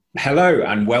Hello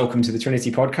and welcome to the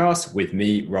Trinity podcast with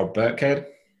me, Rob Birkhead.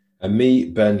 And me,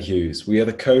 Ben Hughes. We are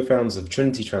the co-founders of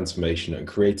Trinity Transformation and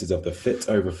creators of the Fit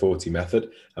Over 40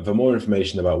 method. And for more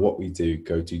information about what we do,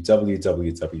 go to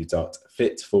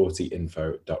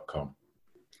www.fit40info.com.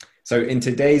 So in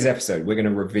today's episode, we're going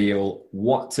to reveal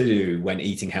what to do when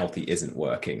eating healthy isn't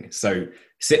working. So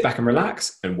sit back and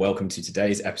relax and welcome to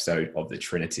today's episode of the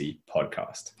Trinity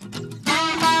podcast.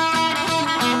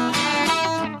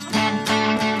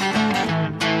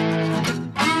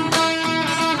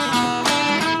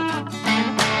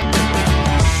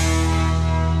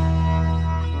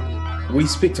 We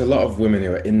speak to a lot of women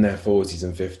who are in their 40s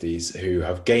and 50s who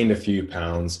have gained a few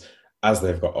pounds as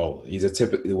they've got old. These are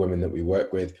typically the women that we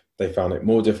work with. They found it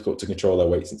more difficult to control their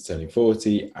weight since turning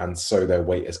 40, and so their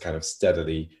weight has kind of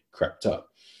steadily crept up.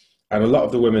 And a lot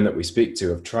of the women that we speak to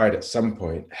have tried at some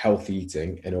point healthy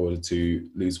eating in order to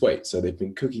lose weight. So they've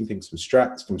been cooking things from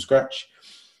scratch.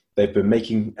 They've been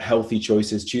making healthy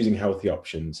choices, choosing healthy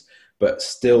options, but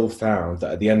still found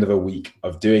that at the end of a week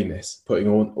of doing this, putting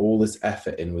on all this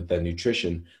effort in with their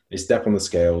nutrition, they step on the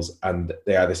scales and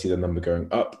they either see the number going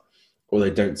up or they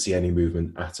don't see any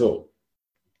movement at all.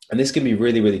 And this can be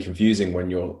really, really confusing when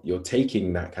you're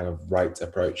taking that kind of right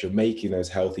approach. You're making those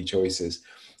healthy choices.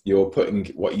 You're putting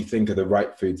what you think are the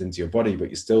right foods into your body, but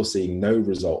you're still seeing no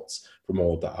results from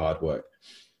all of that hard work.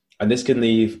 And this can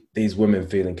leave these women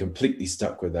feeling completely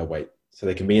stuck with their weight. So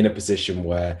they can be in a position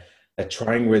where they're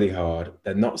trying really hard.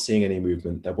 They're not seeing any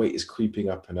movement. Their weight is creeping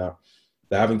up and up.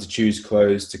 They're having to choose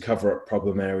clothes to cover up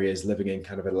problem areas, living in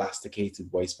kind of elasticated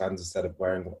waistbands instead of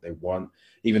wearing what they want,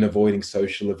 even avoiding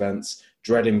social events,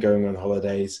 dreading going on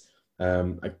holidays,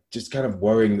 just kind of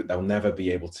worrying that they'll never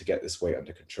be able to get this weight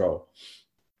under control.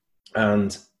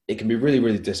 And it can be really,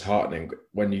 really disheartening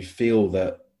when you feel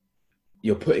that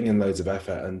you're putting in loads of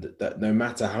effort and that no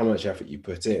matter how much effort you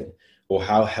put in or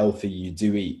how healthy you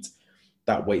do eat,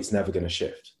 that weight's never going to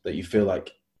shift, that you feel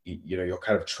like you're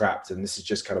kind of trapped, and this is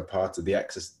just kind of part of the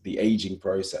aging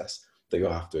process that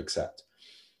you'll have to accept.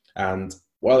 And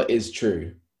while it is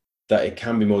true that it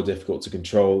can be more difficult to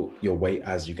control your weight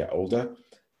as you get older,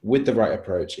 with the right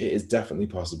approach, it is definitely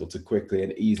possible to quickly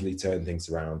and easily turn things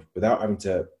around without having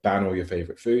to ban all your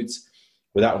favorite foods,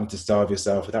 without having to starve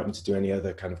yourself, without having to do any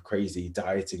other kind of crazy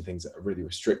dieting things that are really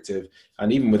restrictive,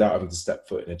 and even without having to step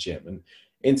foot in a gym. And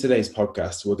in today's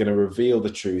podcast, we're going to reveal the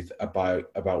truth about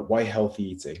why healthy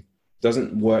eating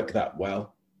doesn't work that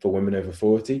well for women over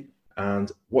 40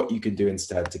 and what you can do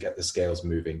instead to get the scales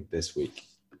moving this week.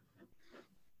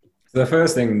 So the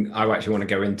first thing I actually want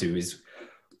to go into is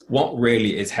what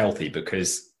really is healthy,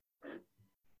 because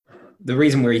the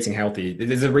reason we're eating healthy,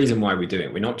 there's a reason why we do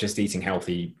it. We're not just eating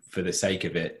healthy for the sake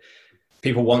of it.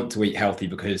 People want to eat healthy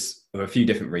because of a few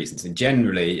different reasons. And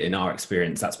generally, in our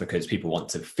experience, that's because people want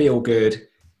to feel good.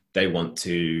 They want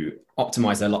to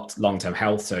optimize their long-term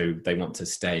health. So they want to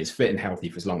stay as fit and healthy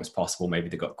for as long as possible. Maybe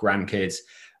they've got grandkids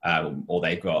or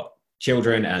they've got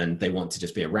children and they want to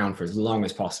just be around for as long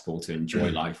as possible to enjoy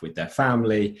life with their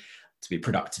family, to be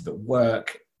productive at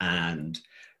work, and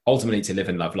ultimately to live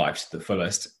and love life to the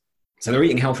fullest. So they're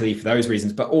eating healthy for those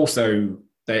reasons, but also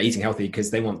they're eating healthy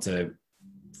because they want to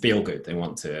feel good. They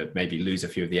want to maybe lose a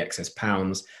few of the excess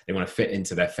pounds. They want to fit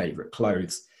into their favorite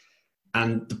clothes.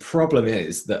 And the problem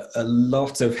is that a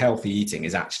lot of healthy eating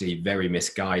is actually very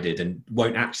misguided and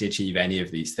won't actually achieve any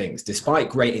of these things, despite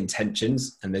great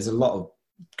intentions. And there's a lot of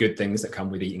good things that come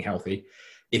with eating healthy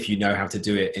if you know how to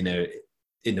do it in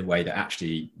a way that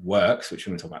actually works, which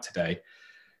we're going to talk about today.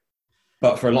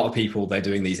 But for a lot of people, they're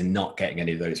doing these and not getting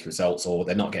any of those results, or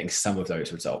they're not getting some of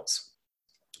those results.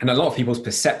 And a lot of people's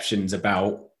perceptions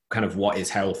about kind of what is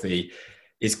healthy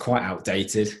is quite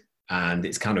outdated. And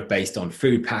it's kind of based on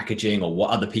food packaging or what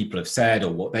other people have said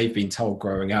or what they've been told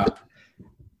growing up.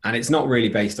 And it's not really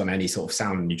based on any sort of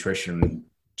sound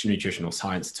nutritional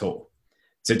science at all.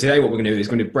 So today what we're going to do is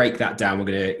going to break that down. We're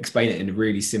going to explain it in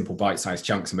really simple bite-sized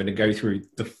chunks. I'm going to go through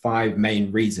the 5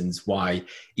 main reasons why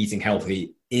eating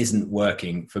healthy isn't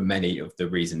working for many of the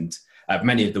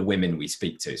women we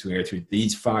speak to. So we're going to go through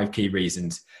these 5 key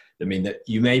reasons that mean that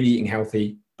you may be eating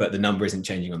healthy, but the number isn't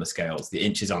changing on the scales. The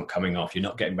inches aren't coming off. You're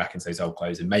not getting back into those old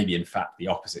clothes. And maybe, in fact, the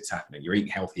opposite's happening. You're eating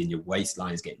healthy and your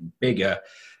waistline is getting bigger.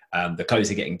 The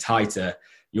clothes are getting tighter.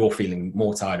 You're feeling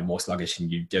more tired and more sluggish,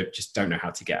 and you just don't know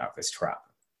how to get out of this trap.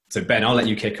 So, Ben, I'll let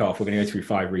you kick off. We're going to go through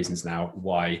 5 reasons now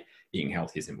why eating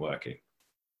healthy isn't working.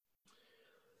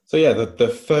 So, yeah, the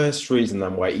first reason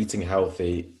then why eating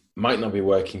healthy might not be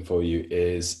working for you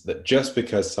is that just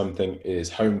because something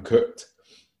is home cooked,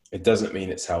 it doesn't mean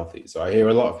it's healthy. So I hear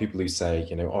a lot of people who say,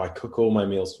 I cook all my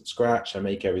meals from scratch. I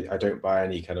don't buy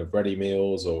any kind of ready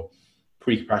meals, or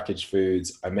pre-packaged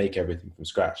foods. I make everything from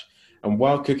scratch. And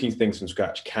while cooking things from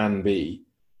scratch can be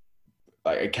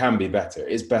like, it can be better.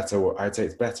 It's better. I'd say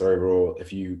it's better overall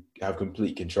if you have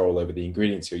complete control over the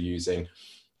ingredients you're using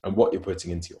and what you're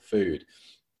putting into your food.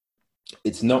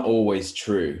 It's not always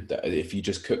true that if you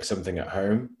just cook something at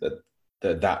home,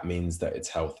 that means that it's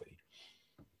healthy.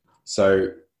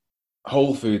 So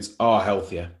whole foods are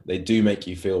healthier. They do make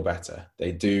you feel better.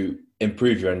 They do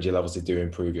improve your energy levels. They do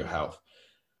improve your health.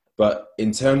 But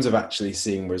in terms of actually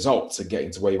seeing results and getting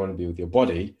to where you want to be with your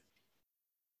body,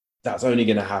 that's only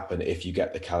going to happen if you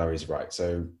get the calories right.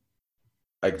 So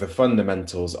like the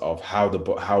fundamentals of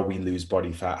how we lose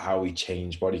body fat, how we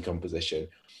change body composition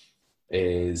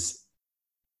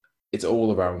it's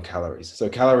all around calories. So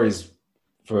calories,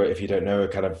 for if you don't know,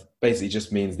 kind of basically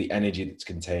just means the energy that's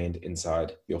contained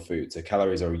inside your food. So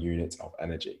calories are a unit of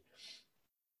energy.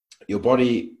 Your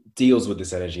body deals with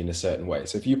this energy in a certain way.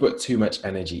 So if you put too much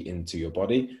energy into your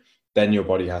body, then your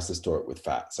body has to store it with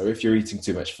fat. So if you're eating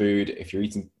too much food, if you're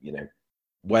eating,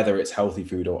 whether it's healthy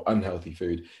food or unhealthy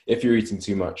food, if you're eating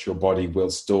too much, your body will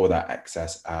store that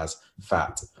excess as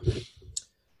fat.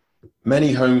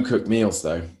 Many home cooked meals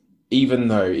though,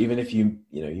 even if you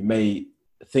may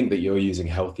think that you're using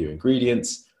healthier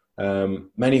ingredients,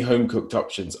 many home cooked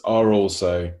options are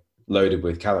also loaded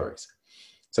with calories.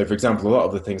 So for example, a lot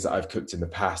of the things that I've cooked in the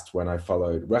past when I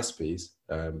followed recipes,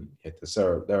 there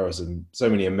are so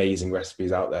many amazing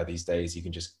recipes out there these days. You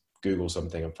can just Google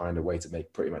something and find a way to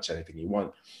make pretty much anything you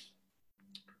want.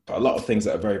 But a lot of things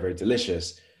that are very, very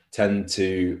delicious tend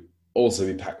to also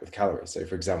be packed with calories. So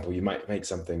for example, you might make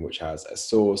something which has a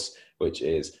sauce which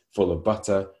is full of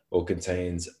butter or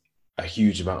contains a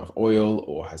huge amount of oil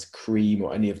or has cream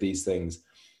or any of these things.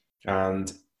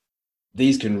 And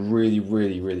these can really,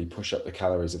 really, really push up the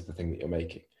calories of the thing that you're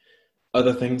making.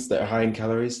 Other things that are high in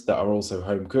calories that are also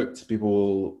home cooked,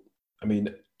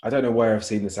 I don't know where I've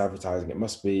seen this advertising. It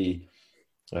must be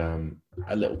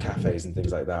at little cafes and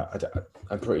things like that.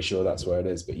 I'm pretty sure that's where it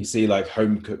is. But you see like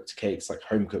home cooked cakes, like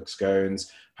home cooked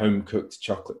scones, home cooked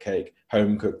chocolate cake,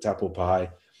 home cooked apple pie.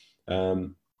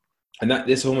 And that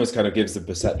this almost kind of gives the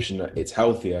perception that it's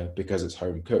healthier because it's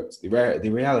home cooked. The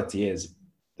reality is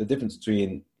the difference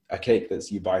between a cake that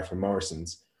you buy from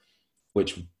Morrison's,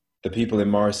 which the people in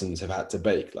Morrison's have had to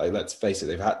bake. Like, let's face it,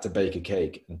 they've had to bake a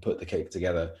cake and put the cake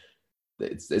together.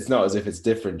 It's not as if it's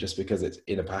different just because it's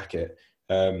in a packet.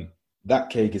 That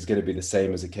cake is going to be the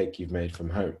same as a cake you've made from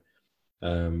home.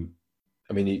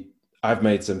 I've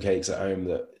made some cakes at home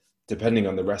that, depending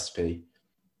on the recipe,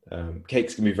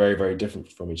 cakes can be very, very different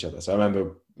from each other. So I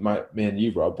remember me and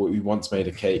you, Rob, we once made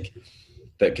a cake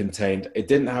that it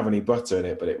didn't have any butter in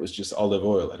it, but it was just olive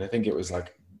oil. And I think it was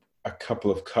like a couple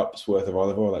of cups worth of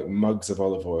olive oil, like mugs of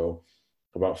olive oil,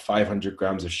 about 500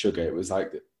 grams of sugar. It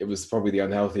was probably the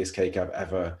unhealthiest cake I've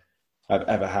ever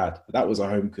had. That was a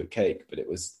home cooked cake, but it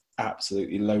was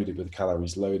absolutely loaded with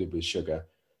calories, loaded with sugar.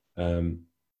 I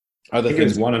think it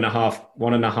was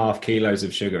 1.5 kilos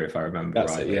of sugar, if I remember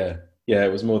that's rightly. Yeah,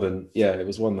 it was more than, it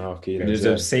was 1.5 kilos. It was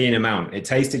an obscene amount. It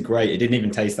tasted great. It didn't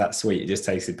even taste that sweet. It just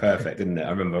tasted perfect, didn't it?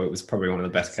 I remember it was probably one of the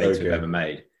best cakes we've ever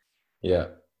made. Yeah.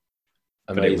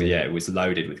 Amazing. But it was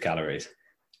loaded with calories.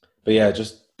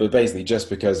 But basically, just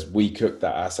because we cook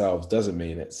that ourselves doesn't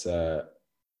mean it's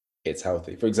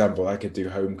healthy. For example, I could do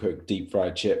home cooked deep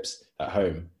fried chips at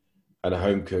home and a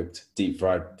home cooked deep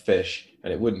fried fish,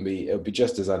 and it would be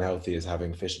just as unhealthy as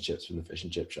having fish and chips from the fish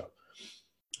and chip shop.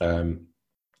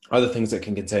 Other things that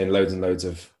can contain loads and loads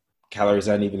of calories,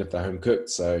 and even if they're home cooked.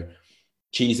 So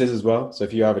cheeses as well. So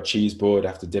if you have a cheese board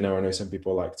after dinner, I know some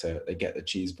people they get the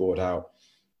cheese board out.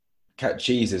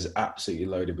 Cheese is absolutely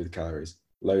loaded with calories,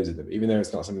 loads of them. Even though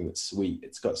it's not something that's sweet,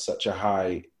 it's got such a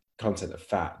high content of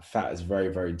fat. Fat is very,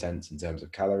 very dense in terms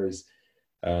of calories.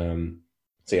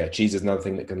 Cheese is another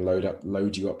thing that can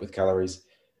load you up with calories.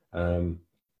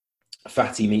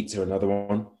 Fatty meats are another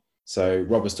one. So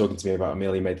Rob was talking to me about a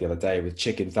meal he made the other day with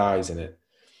chicken thighs in it.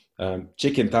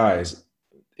 Chicken thighs,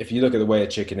 if you look at the way a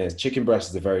chicken is, chicken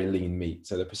breast is a very lean meat.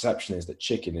 So the perception is that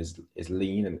chicken is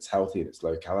lean and it's healthy and it's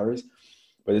low calories.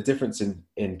 But the difference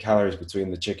in calories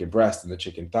between the chicken breast and the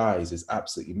chicken thighs is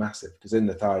absolutely massive, because in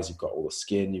the thighs, you've got all the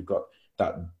skin, you've got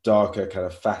that darker, kind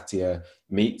of fattier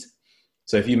meat.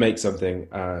 So if you make something,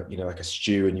 like a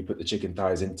stew, and you put the chicken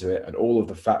thighs into it, and all of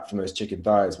the fat from those chicken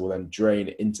thighs will then drain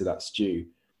into that stew,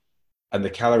 and the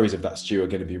calories of that stew are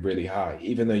going to be really high,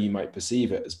 even though you might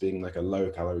perceive it as being like a low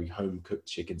calorie home cooked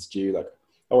chicken stew. Like,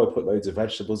 I put loads of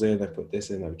vegetables in, I put this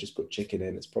in, I just put chicken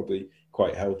in. It's probably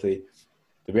quite healthy.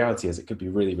 The reality is it could be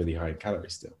really, really high in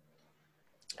calories still.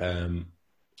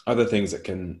 Other things that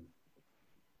can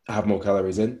have more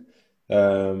calories in,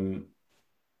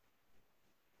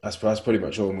 That's pretty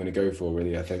much all I'm going to go for,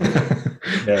 really. I think.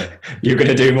 Yeah. You're going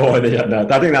to do more than no,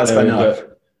 I think that's enough.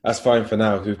 That's fine for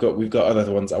now. We've got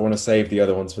other ones. I want to save the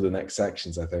other ones for the next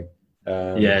sections, I think.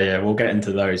 Yeah, we'll get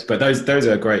into those. But those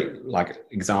are a great like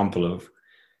example of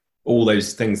all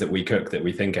those things that we cook that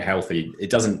we think are healthy. It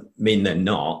doesn't mean they're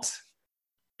not,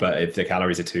 but if the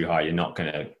calories are too high, you're not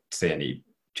going to see any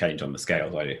change on the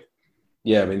scales, are you?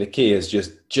 Yeah, I mean the key is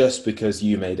just because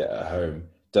you made it at home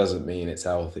doesn't mean it's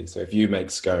healthy. So if you make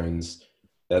scones,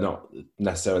 they're not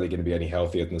necessarily going to be any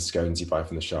healthier than the scones you buy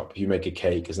from the shop. If you make a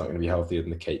cake, it's not going to be healthier than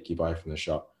the cake you buy from the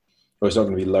shop. Or it's not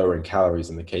going to be lower in calories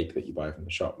than the cake that you buy from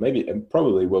the shop. Maybe it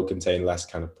probably will contain less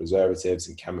kind of preservatives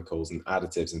and chemicals and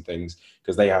additives and things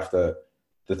because the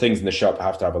things in the shop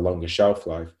have to have a longer shelf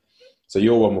life. So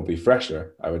your one will be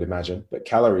fresher, I would imagine. But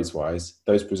calories wise,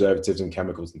 those preservatives and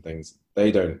chemicals and things,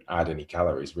 they don't add any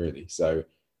calories really. So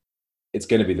it's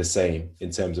going to be the same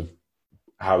in terms of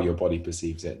how your body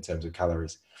perceives it in terms of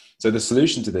calories. So the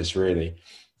solution to this really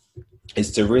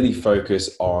is to really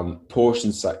focus on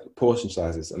portion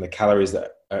sizes and the calories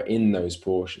that are in those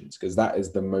portions, because that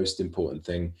is the most important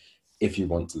thing if you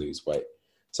want to lose weight.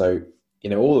 So,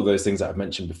 all of those things that I've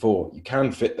mentioned before, you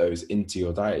can fit those into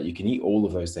your diet. You can eat all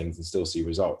of those things and still see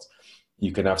results.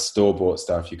 You can have store-bought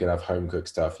stuff. You can have home-cooked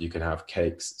stuff. You can have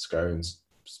cakes, scones,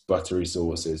 buttery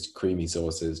sauces, creamy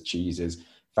sauces, cheeses,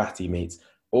 fatty meats.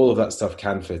 All of that stuff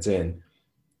can fit in.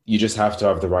 You just have to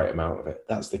have the right amount of it.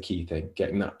 That's the key thing,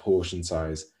 getting that portion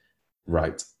size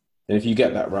right. And if you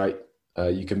get that right,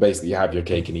 you can basically have your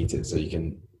cake and eat it. So you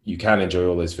can enjoy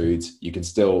all those foods. You can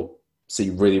still see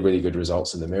really, really good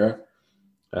results in the mirror.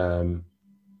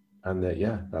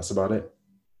 That's about it.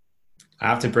 I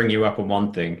have to bring you up on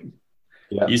one thing.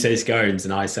 Yeah. You say scones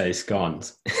and I say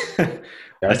scones. I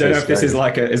don't know if this is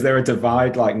is there a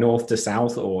divide like north to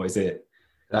south, or is it?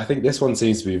 I think this one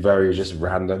seems to be very just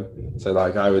random. So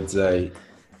like I would say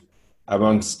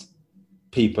amongst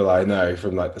people I know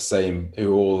from like the same,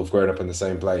 who all have grown up in the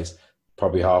same place,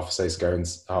 probably half say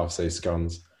scones, half say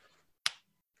scones.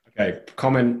 Okay,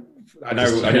 comment. I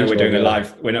know we're doing a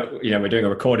live. We're not, we're doing a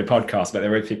recorded podcast, but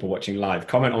there are people watching live.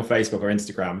 Comment on Facebook or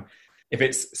Instagram. If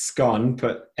it's scone,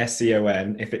 put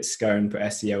SCON. If it's scone, put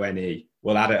SCONE.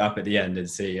 We'll add it up at the end and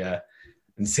see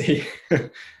see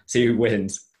who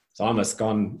wins. So I'm a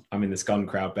scone. I'm in the scone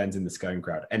crowd. Ben's in the scone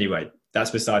crowd. Anyway,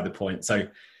 that's beside the point. So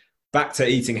back to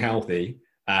eating healthy.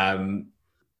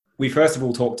 We first of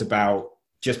all talked about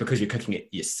just because you're cooking it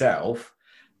yourself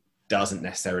doesn't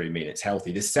necessarily mean it's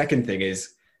healthy. The second thing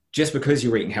is just because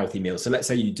you're eating healthy meals. So let's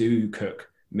say you do cook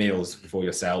meals for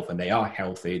yourself and they are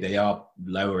healthy, they are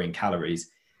lower in calories.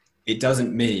 It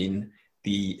doesn't mean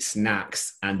the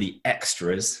snacks and the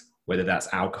extras, whether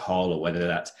that's alcohol or whether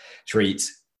that's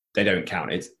treats, they don't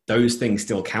count. Those things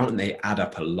still count and they add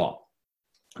up a lot.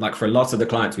 Like for a lot of the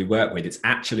clients we work with, it's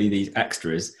actually these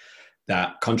extras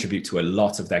that contribute to a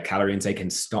lot of their calorie intake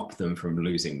and stop them from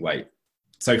losing weight.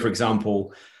 So for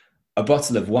example, a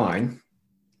bottle of wine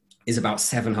is about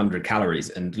 700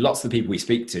 calories. And lots of the people we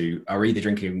speak to are either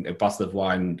drinking a bottle of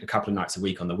wine a couple of nights a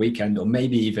week on the weekend, or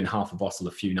maybe even half a bottle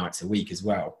a few nights a week as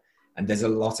well. And there's a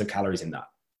lot of calories in that.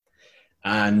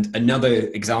 And another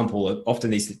example of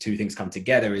often these two things come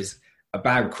together is a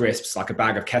bag of crisps, like a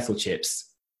bag of kettle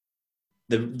chips.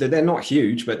 They're not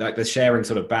huge, but like the sharing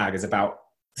sort of bag is about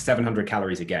 700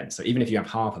 calories again. So even if you have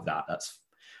half of that, that's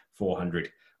 400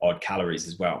 odd calories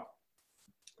as well.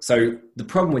 So the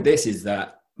problem with this is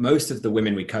that most of the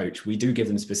women we coach, we do give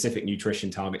them specific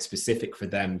nutrition targets, specific for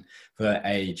them, for their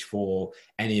age, for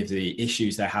any of the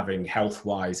issues they're having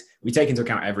health-wise. We take into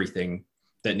account everything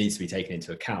that needs to be taken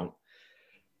into account.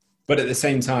 But at the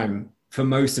same time, for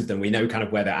most of them, we know kind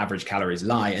of where their average calories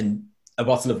lie. And a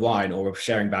bottle of wine or a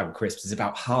sharing bag of crisps is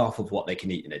about half of what they can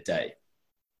eat in a day.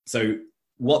 So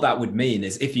what that would mean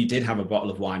is if you did have a bottle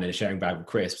of wine and a sharing bag of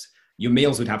crisps, your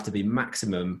meals would have to be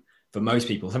maximum, for most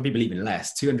people, some people even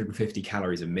less, 250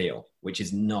 calories a meal, which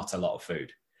is not a lot of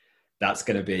food. That's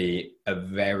going to be a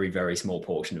very, very small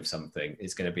portion of something.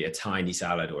 It's going to be a tiny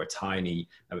salad or a tiny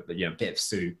bit of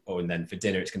soup, and then for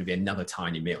dinner, it's going to be another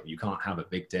tiny meal. You can't have a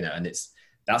big dinner, and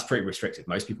that's pretty restricted.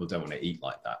 Most people don't want to eat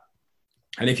like that.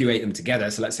 And if you ate them together,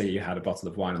 so let's say you had a bottle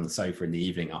of wine on the sofa in the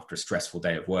evening after a stressful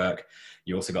day of work,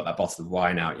 you also got that bottle of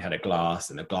wine out, you had a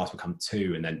glass, and the glass become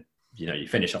two, and then you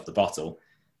finish off the bottle.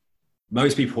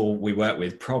 Most people we work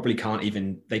with probably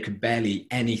they could barely eat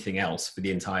anything else for the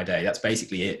entire day. That's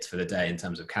basically it for the day in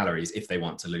terms of calories if they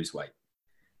want to lose weight.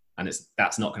 And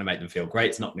that's not going to make them feel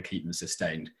great. It's not going to keep them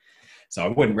sustained. So I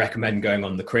wouldn't recommend going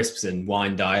on the crisps and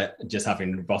wine diet and just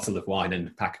having a bottle of wine and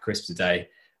a pack of crisps a day.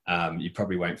 You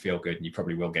probably won't feel good and you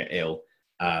probably will get ill.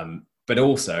 But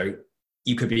also,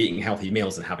 you could be eating healthy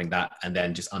meals and having that, and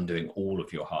then just undoing all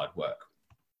of your hard work.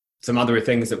 Some other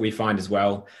things that we find as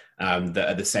well, that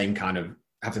are the same kind of,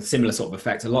 have a similar sort of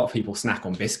effect. A lot of people snack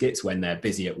on biscuits when they're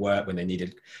busy at work, when they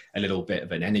need a little bit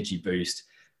of an energy boost.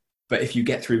 But if you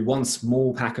get through one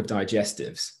small pack of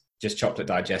digestives, just chocolate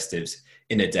digestives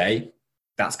in a day,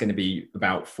 that's going to be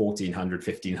about 1,400,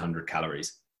 1,500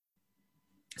 calories.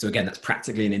 So again, that's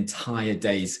practically an entire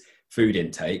day's food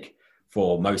intake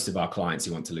for most of our clients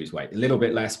who want to lose weight. A little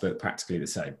bit less, but practically the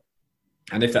same.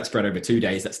 And if that's spread over 2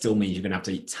 days, that still means you're going to have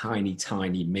to eat tiny,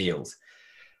 tiny meals.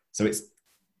 So it's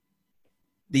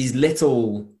these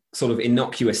little sort of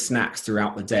innocuous snacks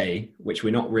throughout the day, which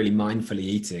we're not really mindfully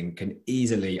eating, can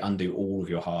easily undo all of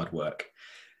your hard work.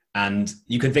 And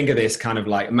you can think of this kind of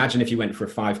like, imagine if you went for a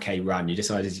 5K run, you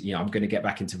decided, I'm going to get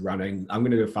back into running, I'm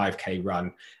going to do a 5K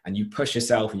run, and you push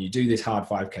yourself and you do this hard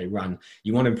 5K run,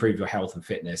 you want to improve your health and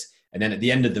fitness. And then at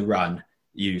the end of the run,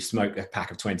 you smoke a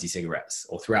pack of 20 cigarettes,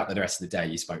 or throughout the rest of the day,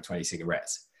 you smoke 20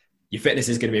 cigarettes. Your fitness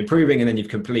is going to be improving, and then you've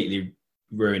completely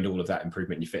ruined all of that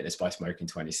improvement in your fitness by smoking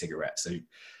 20 cigarettes. So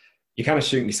you're kind of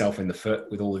shooting yourself in the foot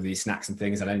with all of these snacks and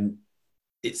things. And then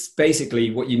it's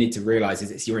basically, what you need to realize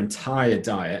is it's your entire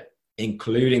diet,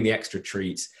 including the extra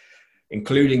treats,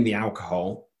 including the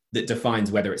alcohol, that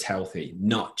defines whether it's healthy,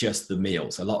 not just the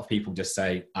meals. A lot of people just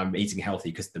say, I'm eating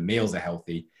healthy because the meals are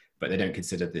healthy, but they don't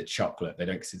consider the chocolate, they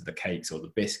don't consider the cakes or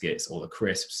the biscuits or the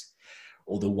crisps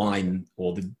or the wine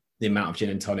or the amount of gin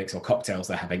and tonics or cocktails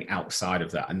they're having outside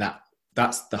of that. And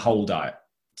that's the whole diet.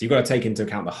 So you've got to take into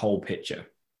account the whole picture.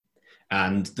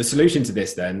 And the solution to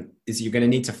this then is you're going to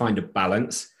need to find a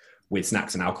balance with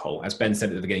snacks and alcohol. As Ben said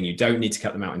at the beginning, you don't need to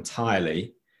cut them out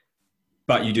entirely,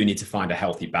 but you do need to find a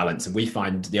healthy balance. And we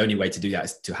find the only way to do that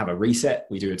is to have a reset.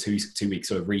 We do a two-week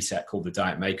sort of reset called the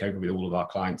Diet Makeover with all of our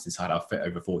clients inside our Fit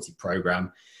Over 40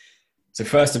 program. So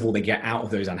first of all, they get out of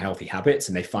those unhealthy habits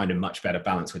and they find a much better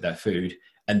balance with their food.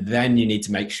 And then you need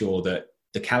to make sure that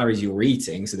the calories you're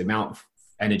eating, so the amount of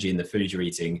energy in the food you're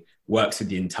eating, works for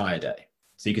the entire day.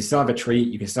 So you can still have a treat,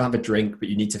 you can still have a drink, but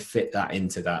you need to fit that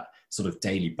into that sort of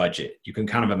daily budget. You can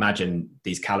kind of imagine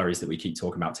these calories that we keep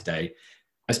talking about today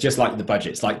as just like the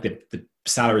budget. It's like the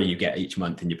salary you get each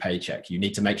month in your paycheck. You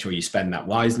need to make sure you spend that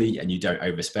wisely and you don't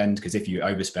overspend, because if you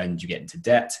overspend, you get into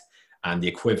debt. And the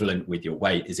equivalent with your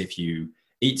weight is if you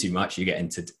eat too much, you get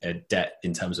into a debt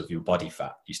in terms of your body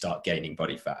fat. You start gaining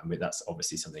body fat. And that's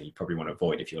obviously something you probably want to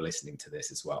avoid if you're listening to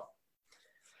this as well.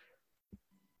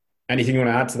 Anything you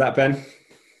want to add to that, Ben?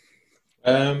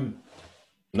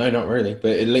 No, not really,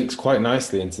 but it links quite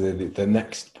nicely into the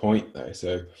next point though.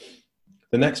 So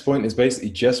the next point is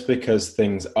basically, just because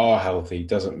things are healthy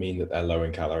doesn't mean that they're low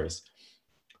in calories.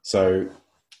 So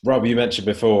Rob, you mentioned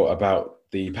before about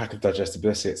the pack of digestive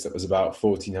biscuits that was about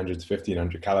 1,400 to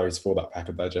 1,500 calories for that pack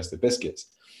of digestive biscuits.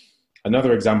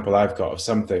 Another example I've got of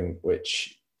something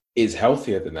which is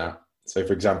healthier than that. So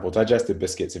for example, digestive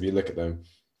biscuits, if you look at them,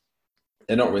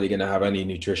 they're not really going to have any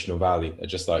nutritional value. They're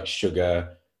just like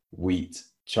sugar, wheat,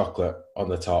 chocolate on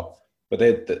the top. But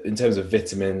they, in terms of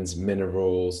vitamins,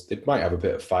 minerals, they might have a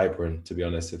bit of fiber in, to be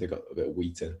honest, if they've got a bit of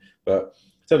wheat in. But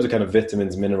in terms of kind of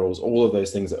vitamins, minerals, all of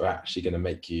those things that are actually going to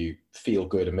make you feel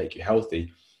good and make you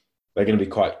healthy, they're going to be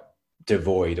quite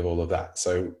devoid of all of that.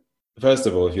 So first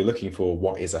of all, if you're looking for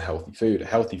what is a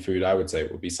healthy food, I would say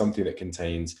it would be something that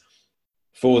contains,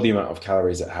 for the amount of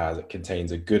calories it has, it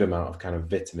contains a good amount of kind of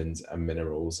vitamins and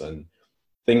minerals and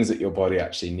things that your body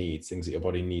actually needs, things that your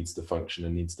body needs to function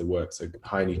and needs to work. So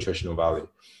high nutritional value.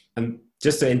 And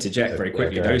just to interject very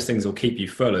quickly, those things will keep you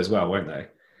full as well, won't they?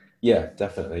 Yeah,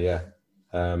 definitely. Yeah.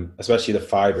 Especially the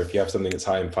fiber, if you have something that's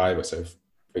high in fiber. So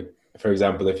for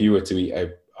example, if you were to eat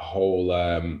a whole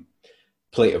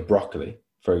plate of broccoli,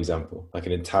 for example, like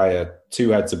an entire 2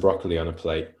 heads of broccoli on a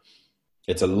plate,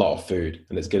 it's a lot of food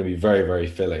and it's going to be very, very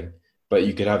filling. But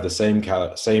you could have the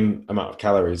same amount of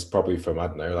calories probably from, I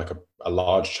don't know, like a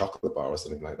large chocolate bar or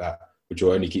something like that, which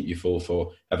will only keep you full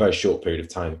for a very short period of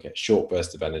time, get a short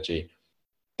burst of energy,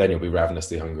 then you'll be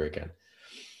ravenously hungry again.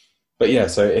 But yeah,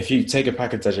 so if you take a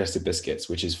pack of digestive biscuits,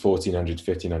 which is 1,400 to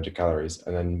 1,500 calories,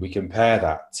 and then we compare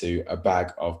that to a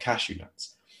bag of cashew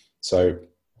nuts. So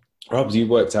Rob's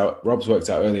worked out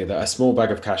earlier that a small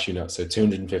bag of cashew nuts, so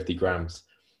 250 grams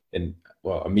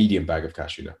a medium bag of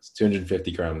cashew nuts,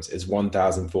 250 grams is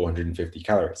 1,450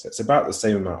 calories. So it's about the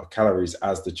same amount of calories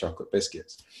as the chocolate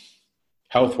biscuits.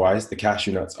 Health-wise, the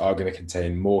cashew nuts are going to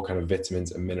contain more kind of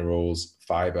vitamins and minerals,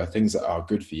 fiber, things that are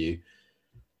good for you.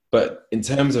 But in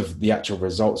terms of the actual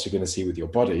results you're going to see with your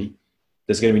body,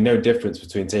 there's going to be no difference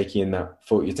between taking in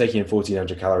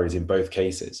 1,400 calories in both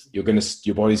cases. Your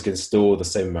body's going to store the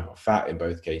same amount of fat in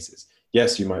both cases.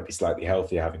 Yes, you might be slightly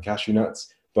healthier having cashew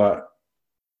nuts, but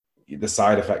the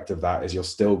side effect of that is you're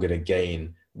still going to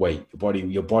gain weight.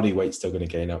 Your body weight's still going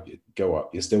to go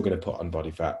up. You're still going to put on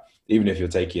body fat, even if you're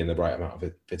taking in the right amount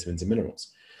of vitamins and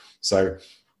minerals. So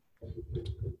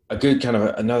a good kind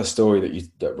of another story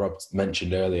that Rob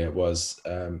mentioned earlier was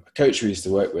a coach we used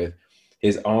to work with.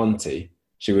 His auntie,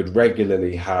 she would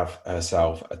regularly have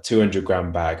herself a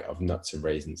 200-gram bag of nuts and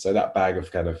raisins. So that bag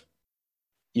of kind of,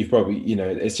 you've probably,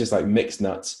 it's just like mixed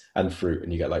nuts and fruit,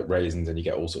 and you get like raisins and you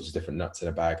get all sorts of different nuts in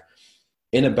a bag.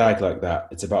 In a bag like that,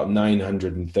 it's about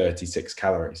 936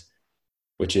 calories,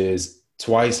 which is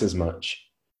twice as much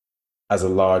as a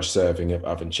large serving of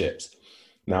oven chips.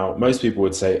 Now, most people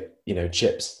would say,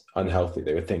 chips, unhealthy.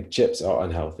 They would think chips are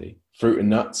unhealthy. Fruit and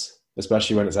nuts,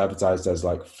 especially when it's advertised as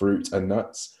like fruit and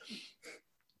nuts,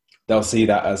 they'll see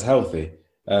that as healthy.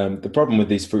 The problem with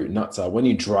these fruit and nuts are when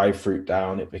you dry fruit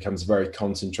down, it becomes very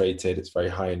concentrated. It's very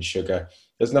high in sugar.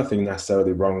 There's nothing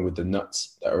necessarily wrong with the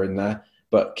nuts that are in there,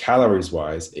 but calories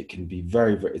wise, it can be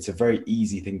it's a very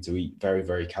easy thing to eat, very,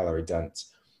 very calorie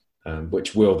dense,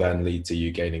 which will then lead to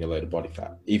you gaining a load of body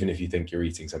fat, even if you think you're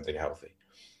eating something healthy.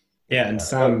 Yeah, and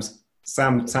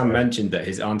Sam mentioned that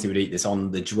his auntie would eat this on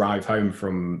the drive home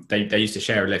from. They used to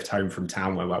share a lift home from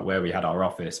town where we had our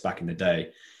office back in the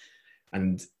day,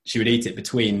 and she would eat it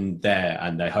between there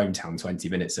and their hometown, 20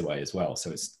 minutes away as well.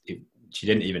 So she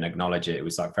didn't even acknowledge it. It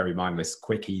was like very mindless,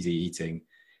 quick, easy eating.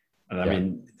 And I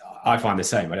mean, I find the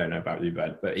same. I don't know about you,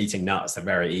 but eating nuts are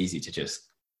very easy to just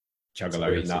chug a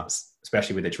load of nuts,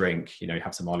 especially with a drink.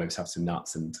 Have some olives, have some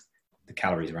nuts, and the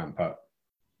calories ramp up.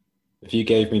 If you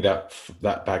gave me that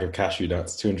bag of cashew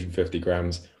nuts, 250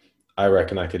 grams, I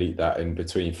reckon I could eat that in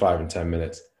between 5 and 10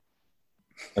 minutes.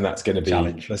 And that's going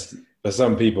to be, for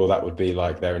some people, that would be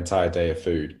like their entire day of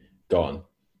food gone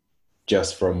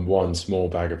just from one small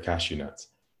bag of cashew nuts,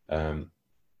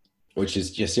 which is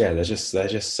just, they're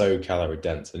just so calorie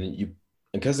dense. And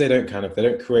because they don't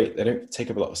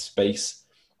take up a lot of space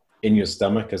in your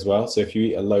stomach as well. So if you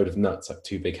eat a load of nuts, like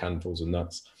 2 big handfuls of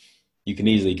nuts, you can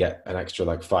easily get an extra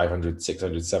like 500,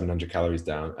 600, 700 calories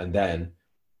down, and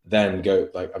then go,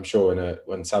 like, I'm sure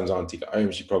when Sam's auntie got home,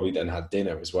 she probably then had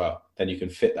dinner as well. Then you can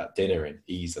fit that dinner in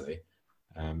easily,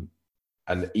 and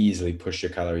easily push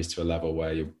your calories to a level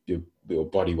where your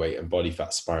body weight and body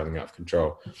fat spiraling out of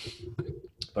control.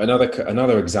 But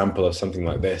another example of something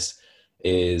like this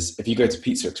is if you go to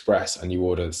Pizza Express and you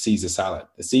order Caesar salad.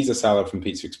 The Caesar salad from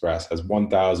Pizza Express has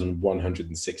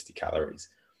 1,160 calories.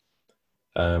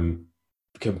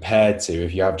 Compared to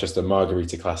if you have just a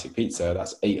margarita classic pizza,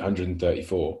 that's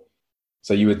 834.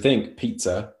 So you would think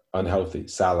pizza unhealthy,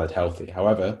 salad healthy.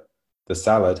 However, the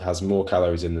salad has more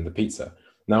calories in than the pizza.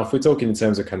 Now, if we're talking in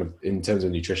terms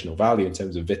of nutritional value, in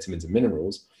terms of vitamins and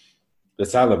minerals, the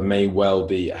salad may well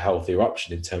be a healthier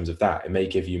option in terms of that. It may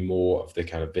give you more of the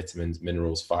kind of vitamins,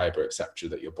 minerals, fiber, etc.,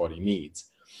 that your body needs.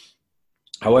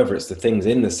 However, it's the things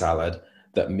in the salad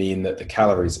that mean that the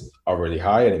calories are really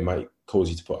high, and it might cause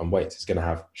you to put on weight. It's going to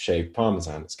have shaved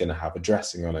parmesan. It's going to have a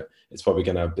dressing on it. It's probably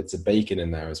going to have bits of bacon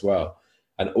in there as well.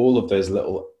 And all of those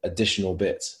little additional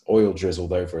bits, oil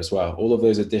drizzled over as well, all of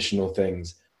those additional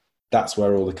things, that's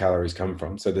where all the calories come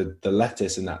from. So the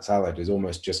lettuce in that salad is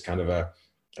almost just kind of a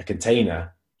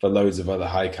container for loads of other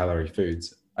high calorie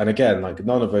foods. And again, like,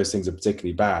 none of those things are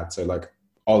particularly bad. So like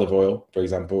olive oil, for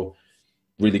example,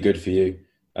 really good for you.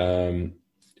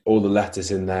 All the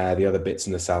lettuce in there, the other bits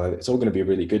in the salad, it's all going to be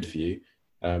really good for you.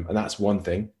 And that's one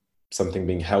thing, something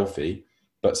being healthy,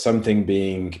 but something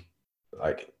being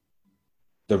like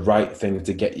the right thing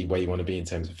to get you where you want to be in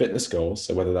terms of fitness goals.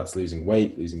 So whether that's losing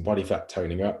weight, losing body fat,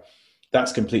 toning up,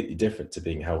 that's completely different to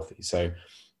being healthy. So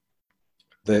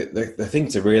the thing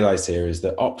to realize here is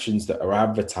that options that are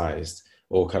advertised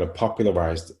or kind of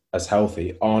popularized as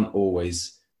healthy aren't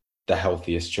always the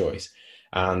healthiest choice.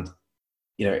 And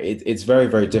it's very,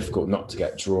 very difficult not to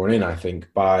get drawn in, I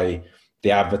think, by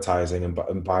the advertising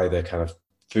and by the kind of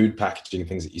food packaging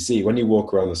things that you see. When you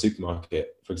walk around the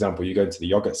supermarket, for example, you go into the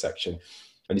yogurt section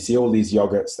and you see all these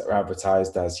yogurts that are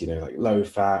advertised as, like low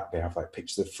fat. They have like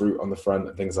pictures of fruit on the front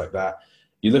and things like that.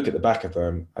 You look at the back of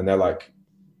them and they're like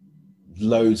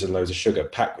loads and loads of sugar,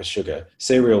 packed with sugar.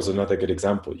 Cereal's another good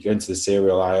example. You go into the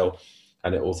cereal aisle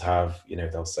and it will have,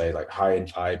 they'll say like high in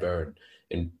fiber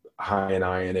and high in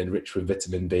iron and rich with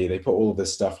vitamin B. They put all of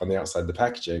this stuff on the outside of the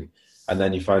packaging, and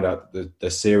then you find out that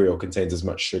the cereal contains as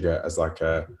much sugar as like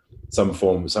some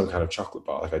kind of chocolate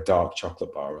bar, like a dark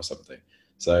chocolate bar or something.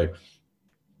 So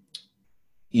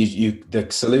the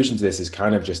solution to this is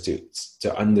kind of just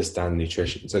to understand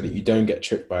nutrition so that you don't get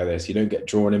tricked by this, you don't get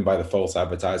drawn in by the false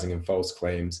advertising and false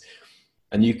claims,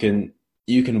 and you can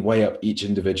weigh up each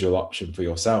individual option for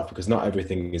yourself, because not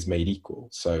everything is made equal.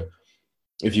 So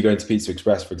if you go into Pizza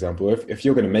Express, for example, if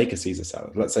you're going to make a Caesar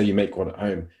salad, let's say you make one at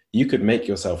home, you could make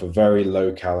yourself a very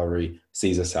low calorie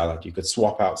Caesar salad. You could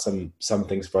swap out some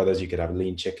things for others. You could have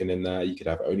lean chicken in there. You could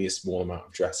have only a small amount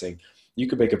of dressing. You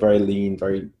could make a very lean,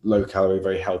 very low calorie,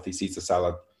 very healthy Caesar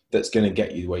salad that's going to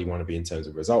get you where you want to be in terms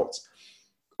of results.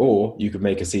 Or you could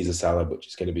make a Caesar salad, which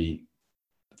is going to be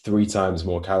 3 times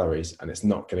more calories, and it's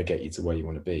not going to get you to where you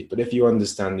want to be. But if you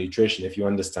understand nutrition, if you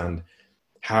understand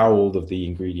how all of the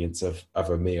ingredients of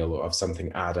a meal or of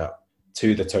something add up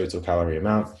to the total calorie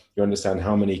amount, you understand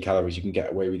how many calories you can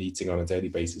get away with eating on a daily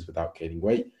basis without gaining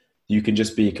weight, you can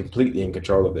just be completely in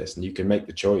control of this, and you can make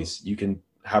the choice. You can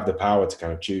have the power to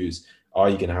kind of choose, are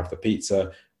you going to have the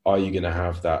pizza? Are you going to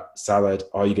have that salad?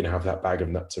 Are you going to have that bag of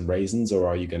nuts and raisins? Or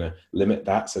are you going to limit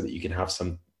that so that you can have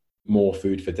some more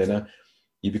food for dinner?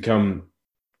 You become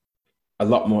a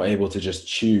lot more able to just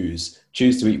choose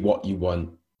to eat what you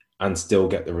want and still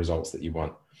get the results that you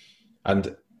want.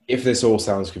 And if this all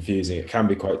sounds confusing, it can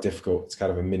be quite difficult. It's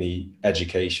kind of a mini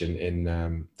education in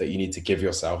that you need to give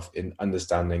yourself in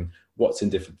understanding what's in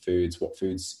different foods, what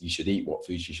foods you should eat, what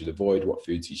foods you should avoid, what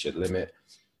foods you should limit,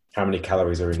 how many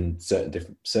calories are in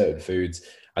certain foods.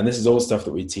 And this is all stuff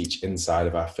that we teach inside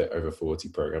of our Fit Over 40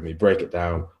 program. We break it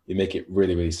down, we make it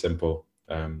really, really simple.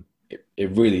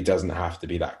 It really doesn't have to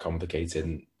be that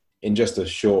complicated. In just a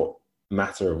short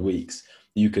matter of weeks,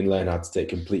 you can learn how to take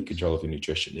complete control of your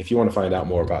nutrition. If you want to find out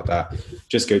more about that,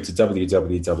 just go to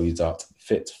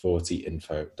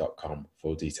www.fit40info.com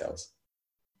for details.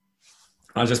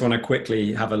 I just want to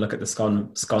quickly have a look at the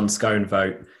scone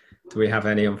vote. Do we have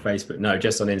any on Facebook? No,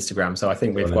 just on Instagram. So I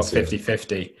think we've got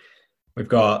 50-50. We've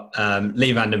got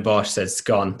Lee Vanden Bosch says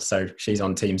scone. So she's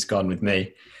on team scone with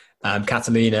me.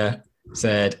 Catalina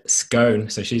said scone.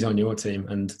 So she's on your team.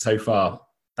 And so far,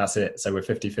 that's it. So we're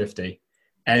 50-50.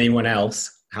 Anyone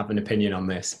else have an opinion on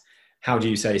this? How do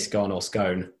you say scone or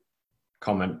scone?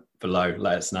 Comment below.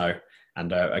 Let us know.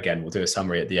 And again, we'll do a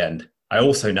summary at the end. I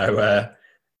also know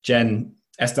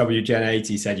SW Gen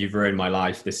 80 said, "You've ruined my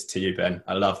life." This is to you, Ben.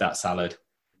 I love that salad.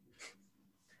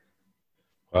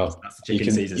 Well, that's the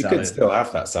chicken Caesar salad. You could still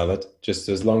have that salad, just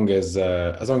as long as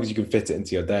you can fit it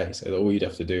into your day. So all you'd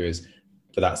have to do is,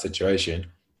 for that situation,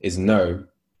 is know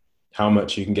how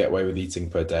much you can get away with eating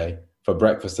per day. For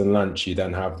breakfast and lunch, you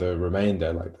then have the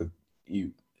remainder,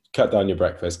 you cut down your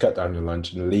breakfast, cut down your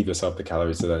lunch, and leave yourself the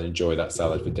calories to then enjoy that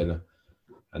salad for dinner.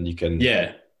 And you can...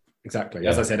 Yeah, exactly.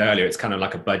 Yeah. As I said earlier, it's kind of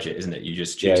like a budget, isn't it? You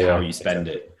just choose how you spend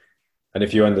it. And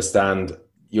if you understand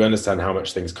how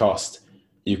much things cost,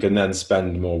 you can then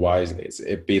spend more wisely.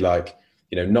 It'd be like,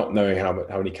 not knowing how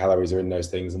many calories are in those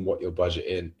things and what your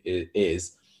budget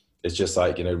is. It's just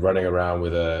like, running around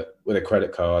with a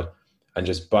credit card and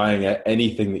just buying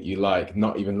anything that you like,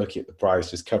 not even looking at the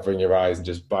price, just covering your eyes and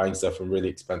just buying stuff from really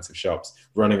expensive shops,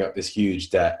 running up this huge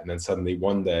debt. And then suddenly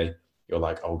one day you're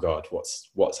like, oh God,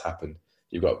 what's happened?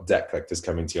 You've got debt collectors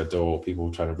coming to your door,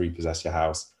 people trying to repossess your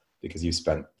house because you've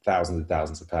spent thousands and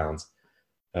thousands of pounds.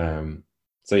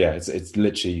 So yeah, it's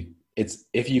literally,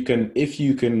 if you're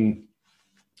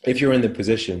in the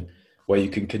position where you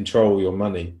can control your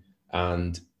money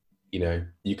and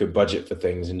you can budget for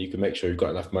things and you can make sure you've got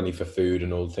enough money for food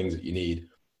and all the things that you need,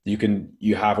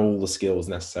 you have all the skills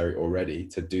necessary already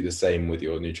to do the same with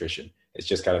your nutrition. It's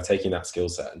just kind of taking that skill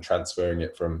set and transferring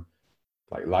it from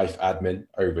like life admin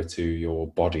over to your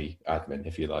body admin,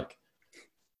 if you like.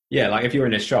 Yeah, like if you're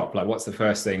in a shop, like what's the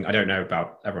first thing? I don't know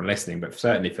about everyone listening, but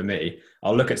certainly for me,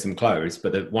 I'll look at some clothes,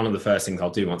 but one of the first things I'll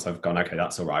do once I've gone, okay,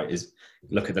 that's all right, is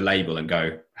look at the label and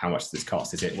go, how much does this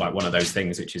cost? Is it like one of those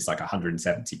things which is like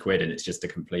 170 quid and it's just a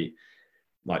complete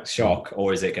like shock?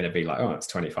 Or is it going to be like, oh, it's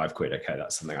 25 quid. Okay,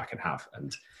 that's something I can have.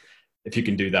 And if you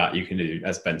can do that, you can do,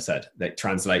 as Ben said, that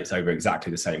translates over exactly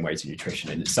the same way to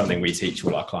nutrition. And it's something we teach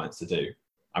all our clients to do.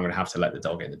 I'm going to have to let the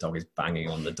dog in. The dog is banging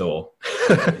on the door.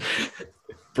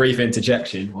 Brief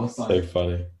interjection. So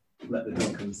funny. Let the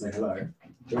dog come and say hello. Do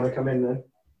you want to come in then?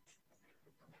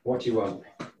 What do you want?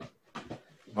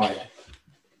 Right.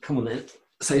 Come on then.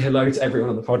 Say hello to everyone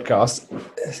on the podcast.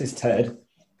 This is Ted.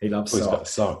 He loves socks. He's got a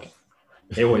sock.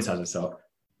 He always has a sock.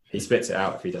 He spits it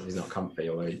out if he's not comfy,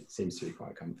 although he seems to be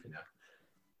quite comfy now.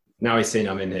 Now he's seen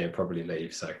I'm in here, probably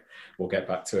leave, so we'll get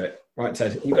back to it. Right,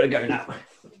 Ted, you've got to go now.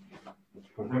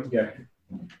 Come on, have to go.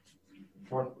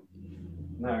 Come on.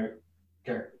 No.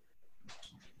 Go.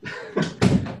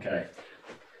 Okay.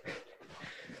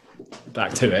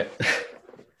 Back to it.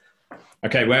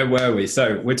 Okay, where were we?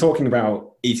 So we're talking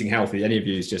about eating healthy. Any of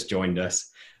you who's just joined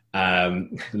us?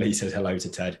 Lee says hello to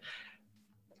Ted.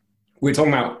 We're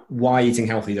talking about why eating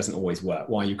healthy doesn't always work,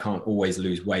 why you can't always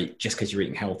lose weight just because you're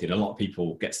eating healthy. And a lot of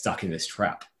people get stuck in this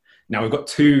trap. Now, we've got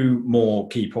two more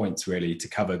key points really to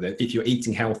cover. That if you're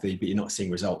eating healthy but you're not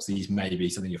seeing results, these may be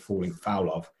something you're falling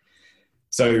foul of.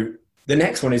 So the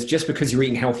next one is, just because you're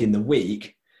eating healthy in the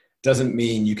week doesn't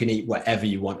mean you can eat whatever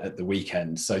you want at the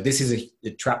weekend. So this is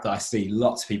a trap that I see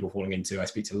lots of people falling into. I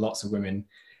speak to lots of women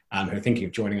who are thinking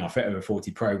of joining our Fit Over 40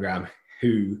 program,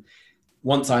 who,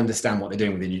 once I understand what they're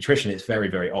doing with the nutrition, it's very,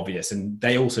 very obvious. And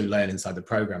they also learn inside the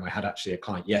program. I had actually a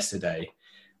client yesterday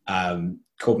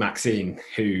called Maxine,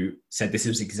 who said this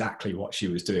was exactly what she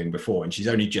was doing before. And she's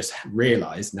only just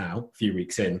realized now, a few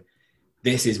weeks in,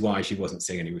 this is why she wasn't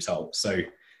seeing any results. So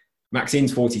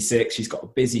Maxine's 46. She's got a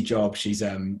busy job. She's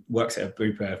works at a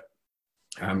Bupa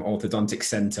orthodontic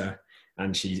center,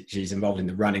 and she's involved in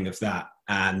the running of that.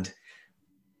 And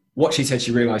what she said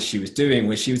she realized she was doing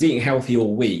was she was eating healthy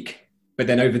all week, but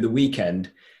then over the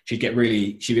weekend, she'd get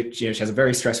really, she has a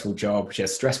very stressful job. She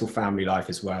has a stressful family life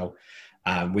as well,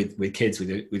 with kids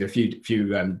with a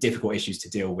few difficult issues to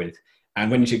deal with. And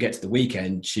when she'd get to the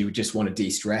weekend, she would just want to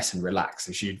de-stress and relax.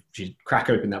 So she'd crack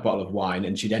open that bottle of wine,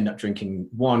 and she'd end up drinking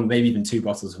one, maybe even two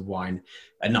bottles of wine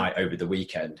a night over the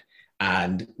weekend.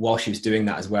 And while she was doing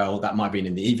that as well, that might have been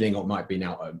in the evening, or it might have been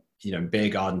out at, beer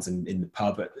gardens and in the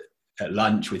pub at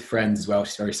lunch with friends as well.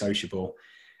 She's very sociable.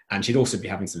 And she'd also be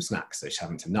having some snacks. So she's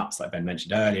having some nuts, like Ben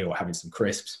mentioned earlier, or having some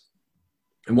crisps.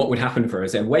 And what would happen for her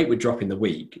is her weight would drop in the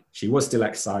week. She was still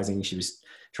exercising. She was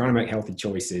trying to make healthy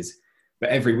choices. But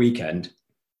every weekend,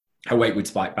 her weight would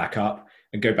spike back up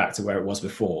and go back to where it was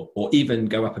before, or even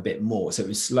go up a bit more. So it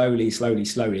was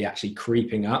slowly actually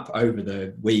creeping up over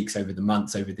the weeks, over the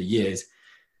months, over the years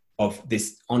of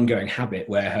this ongoing habit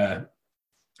where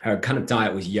her kind of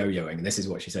diet was yo-yoing. And this is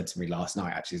what she said to me last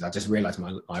night, actually, is I just realized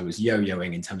I was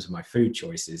yo-yoing in terms of my food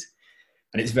choices.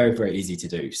 And it's very, very easy to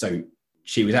do. So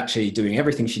she was actually doing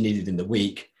everything she needed in the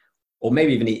week, or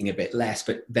maybe even eating a bit less,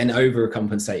 but then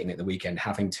overcompensating at the weekend,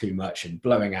 having too much and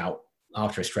blowing out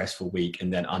after a stressful week,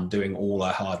 and then undoing all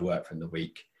her hard work from the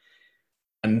week.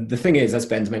 And the thing is, as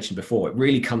Ben's mentioned before, it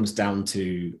really comes down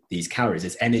to these calories.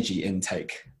 It's energy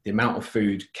intake, the amount of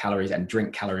food calories and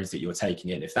drink calories that you're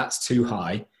taking in. If that's too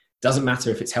high, doesn't matter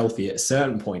if it's healthy at a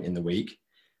certain point in the week.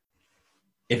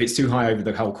 If it's too high over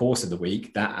the whole course of the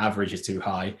week, that average is too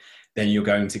high, then you're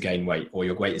going to gain weight, or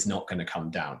your weight is not going to come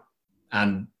down.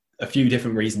 And a few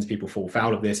different reasons people fall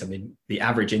foul of this. I mean, the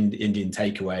average Indian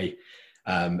takeaway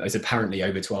is apparently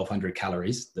over 1,200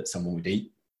 calories that someone would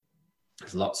eat.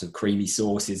 There's lots of creamy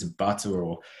sauces and butter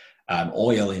or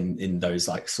oil in those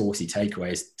like saucy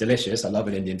takeaways. Delicious. I love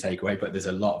an Indian takeaway, but there's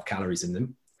a lot of calories in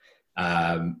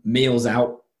them. Meals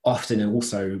out often are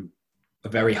also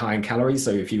very high in calories.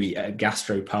 So if you eat at a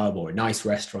gastro pub or a nice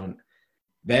restaurant,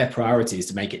 their priority is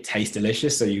to make it taste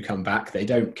delicious. So you come back, they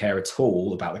don't care at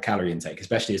all about the calorie intake,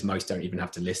 especially as most don't even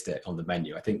have to list it on the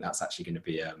menu. I think that's actually going to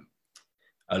be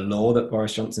a law that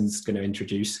Boris Johnson's going to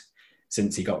introduce,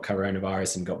 since he got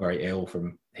coronavirus and got very ill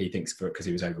from, he thinks, because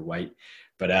he was overweight.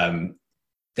 But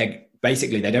they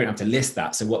don't have to list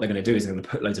that. So what they're going to do is they're going to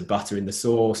put loads of butter in the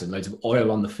sauce and loads of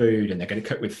oil on the food, and they're going to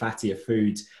cook with fattier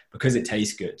foods because it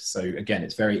tastes good. So again,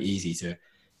 it's very easy to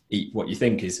eat what you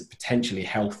think is a potentially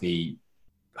healthy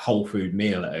whole food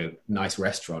meal at a nice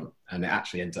restaurant, and it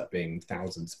actually ends up being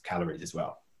thousands of calories as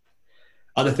well.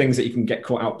 Other things that you can get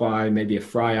caught out by, maybe a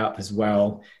fry up as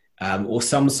well, or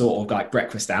some sort of like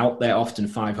breakfast out. They're often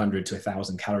 500 to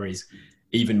 1,000 calories,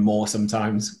 even more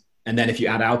sometimes. And then if you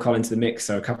add alcohol into the mix,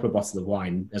 so a couple of bottles of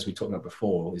wine, as we talked about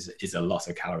before, is a lot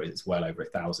of calories. It's well over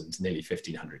 1,000 to nearly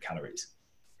 1,500 calories.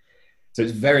 So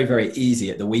it's very, very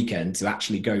easy at the weekend to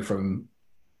actually go from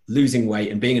losing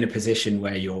weight and being in a position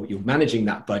where you're managing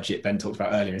that budget Ben talked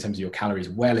about earlier in terms of your calories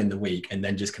well in the week, and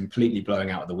then just completely blowing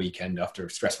out at the weekend after a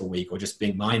stressful week, or just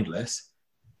being mindless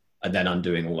and then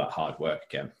undoing all that hard work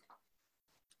again.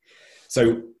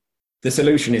 So the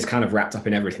solution is kind of wrapped up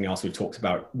in everything else we've talked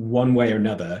about. One way or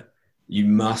another, you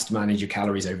must manage your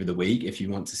calories over the week if you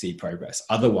want to see progress.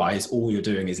 Otherwise, all you're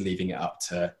doing is leaving it up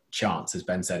to chance. As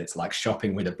Ben said, it's like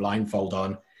shopping with a blindfold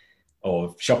on,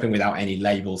 or shopping without any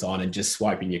labels on and just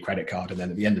swiping your credit card. And then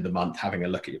at the end of the month, having a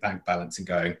look at your bank balance and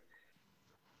going,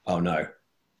 oh no,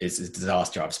 it's a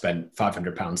disaster. I've spent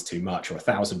 £500 too much or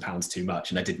 £1,000 too much,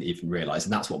 and I didn't even realize.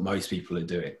 And that's what most people are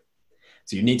doing.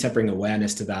 So you need to bring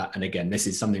awareness to that. And again, this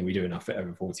is something we do in our Fit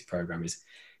Over 40 program, is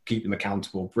keep them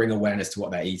accountable, bring awareness to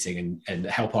what they're eating, and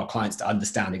help our clients to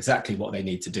understand exactly what they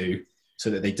need to do so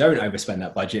that they don't overspend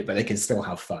that budget, but they can still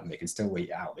have fun. They can still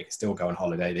eat out. They can still go on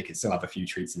holiday. They can still have a few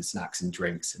treats and snacks and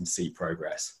drinks and see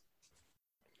progress.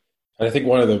 And I think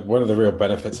one of the real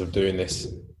benefits of doing this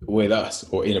with us,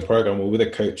 or in a program, or with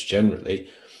a coach generally,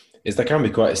 is there can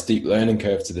be quite a steep learning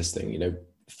curve to this thing.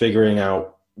 Figuring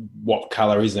out what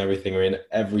calories and everything are in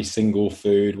every single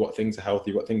food, what things are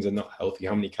healthy, what things are not healthy,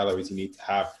 how many calories you need to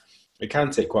have. It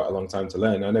can take quite a long time to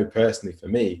learn. I know personally for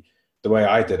me, the way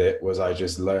I did it was I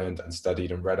just learned and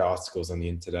studied and read articles on the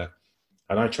internet.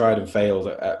 And I tried and failed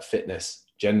at fitness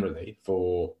generally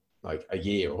for like a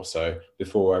year or so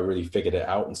before I really figured it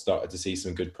out and started to see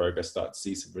some good progress, started to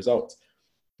see some results.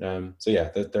 So yeah,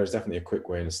 there's definitely a quick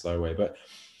way and a slow way. But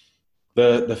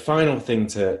the final thing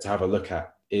to have a look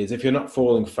at is if you're not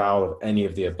falling foul of any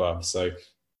of the above. So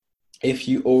if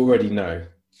you already know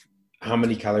how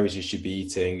many calories you should be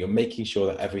eating, you're making sure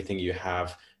that everything you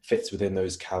have fits within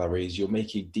those calories, you're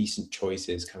making decent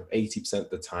choices, kind of 80% of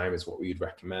the time is what we would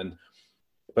recommend.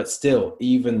 But still,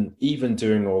 even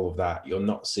doing all of that, you're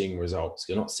not seeing results.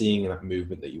 You're not seeing that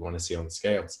movement that you want to see on the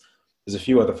scales. There's a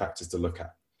few other factors to look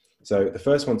at. So the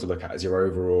first one to look at is your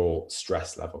overall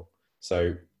stress level.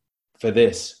 So for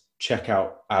this, check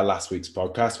out our last week's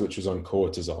podcast, which was on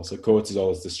cortisol. So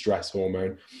cortisol is the stress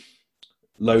hormone.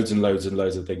 Loads and loads and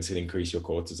loads of things can increase your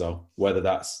cortisol, whether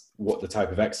that's what the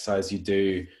type of exercise you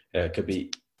do, could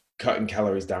be cutting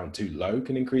calories down too low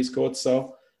can increase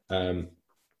cortisol.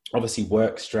 Obviously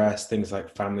work stress, things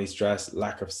like family stress,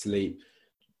 lack of sleep.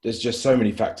 There's just so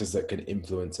many factors that can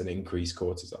influence and increase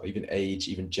cortisol, even age,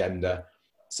 even gender.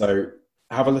 So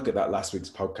have a look at that last week's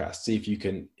podcast. See if you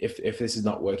can, if this is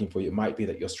not working for you, it might be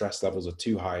that your stress levels are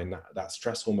too high and that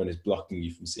stress hormone is blocking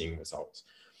you from seeing results.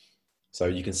 So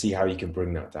you can see how you can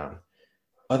bring that down.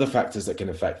 Other factors that can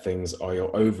affect things are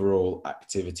your overall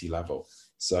activity level.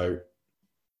 So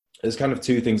there's kind of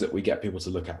two things that we get people to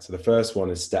look at. So the first one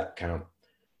is step count.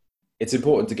 It's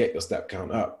important to get your step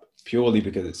count up purely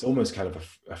because it's almost kind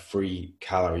of a free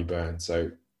calorie burn.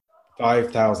 So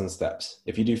 5,000 steps.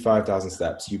 If you do 5,000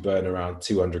 steps, you burn around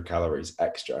 200 calories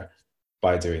extra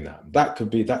by doing that. That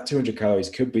 200 calories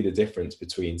could be the difference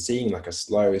between seeing like a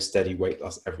slow, steady weight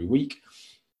loss every week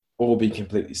or be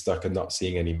completely stuck and not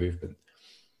seeing any movement.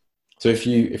 So if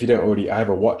you don't already, I have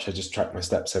a watch, I just track my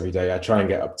steps every day. I try and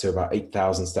get up to about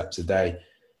 8,000 steps a day.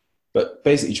 But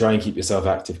basically try and keep yourself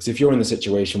active. Because if you're in the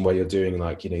situation where you're doing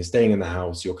like, staying in the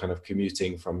house, you're kind of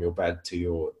commuting from your bed to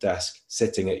your desk,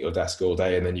 sitting at your desk all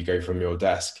day, and then you go from your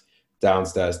desk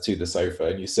downstairs to the sofa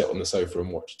and you sit on the sofa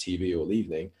and watch TV all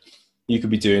evening, you could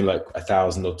be doing like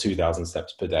 1,000 or 2,000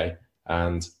 steps per day.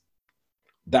 And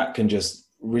that can just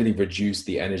really reduce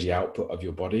the energy output of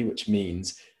your body, which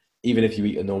means even if you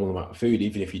eat a normal amount of food,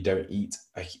 even if you don't eat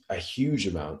a huge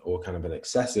amount or kind of an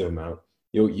excessive amount,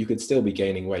 you could still be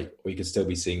gaining weight or you could still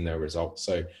be seeing no results.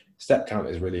 So step count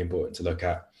is really important to look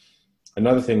at.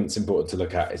 Another thing that's important to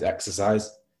look at is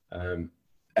exercise.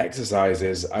 Exercise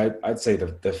is, I'd say,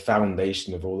 the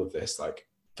foundation of all of this. Like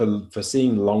for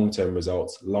seeing long-term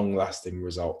results, long-lasting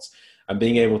results, and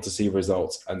being able to see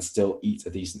results and still eat a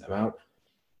decent amount,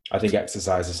 I think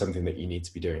exercise is something that you need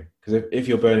to be doing. Because if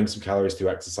you're burning some calories through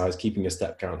exercise, keeping your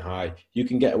step count high, you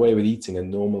can get away with eating a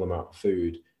normal amount of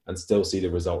food and still see the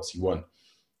results you want.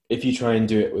 If you try and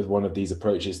do it with one of these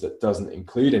approaches that doesn't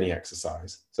include any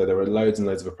exercise, so there are loads and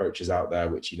loads of approaches out there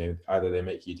which, either they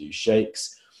make you do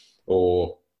shakes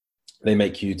or they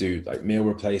make you do like meal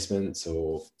replacements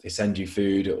or they send you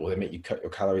food or they make you cut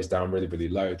your calories down really, really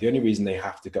low. The only reason they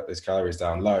have to cut those calories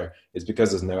down low is because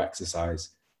there's no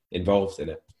exercise involved in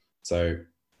it. So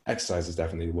exercise is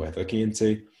definitely worth looking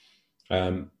into.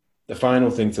 The final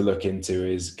thing to look into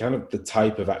is kind of the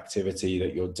type of activity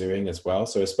that you're doing as well.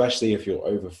 So especially if you're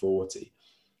over 40,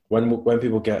 when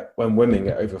women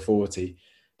get over 40,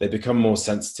 they become more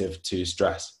sensitive to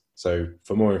stress. So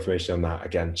for more information on that,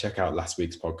 again, check out last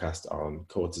week's podcast on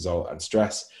cortisol and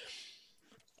stress.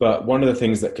 But one of the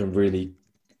things that can really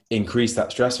increase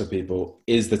that stress for people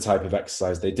is the type of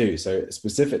exercise they do. So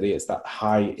specifically, it's that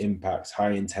high impact,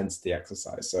 high intensity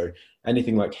exercise. So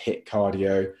anything like HIIT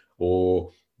cardio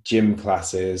or gym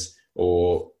classes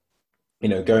or,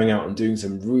 going out and doing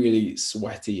some really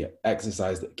sweaty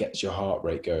exercise that gets your heart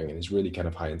rate going and is really kind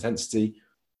of high intensity,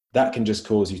 that can just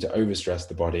cause you to overstress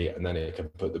the body and then it can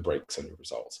put the brakes on your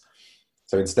results.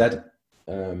 So instead,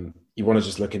 you want to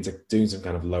just look into doing some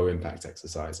kind of low impact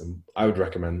exercise. And I would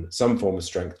recommend some form of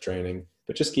strength training,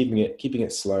 but just keeping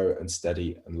it slow and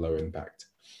steady and low impact.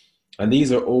 And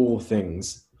these are all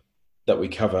things that we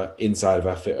cover inside of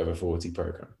our Fit Over 40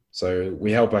 program. So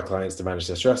we help our clients to manage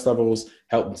their stress levels,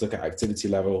 help them to look at activity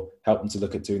level, help them to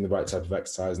look at doing the right type of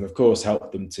exercise, and of course,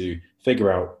 help them to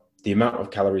figure out the amount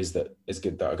of calories that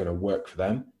are going to work for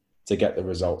them to get the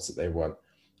results that they want.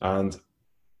 And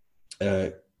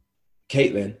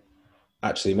Caitlin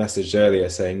actually messaged earlier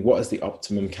saying, what is the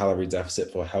optimum calorie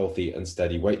deficit for healthy and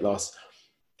steady weight loss?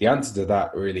 The answer to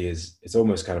that really is, it's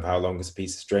almost kind of how long is a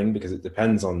piece of string, because it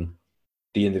depends on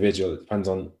the individual. It depends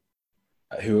on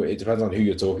who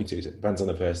you're talking to. So it depends on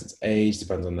the person's age,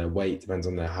 depends on their weight, depends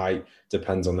on their height,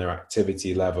 depends on their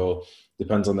activity level,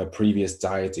 depends on their previous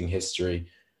dieting history.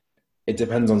 It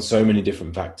depends on so many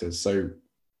different factors. So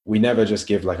we never just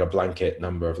give like a blanket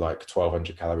number of like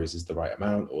 1,200 calories is the right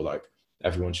amount, or like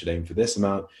everyone should aim for this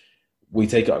amount. We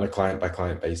take it on a client by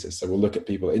client basis. So we'll look at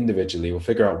people individually, we'll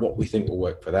figure out what we think will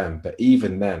work for them. But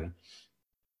even then,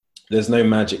 there's no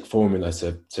magic formula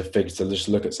to just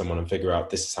look at someone and figure out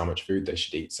this is how much food they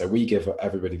should eat. So we give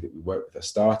everybody that we work with a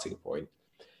starting point,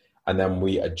 and then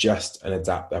we adjust and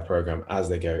adapt their program as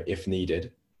they go if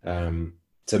needed,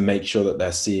 to make sure that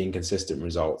they're seeing consistent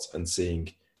results and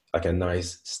seeing like a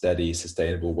nice, steady,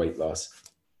 sustainable weight loss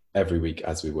every week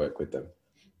as we work with them.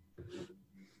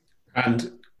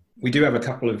 And we do have a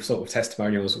couple of sort of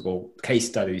testimonials or case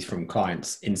studies from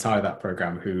clients inside of that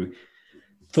program who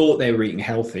thought they were eating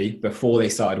healthy before they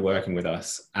started working with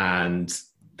us, and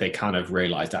they kind of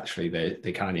realized actually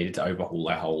they kind of needed to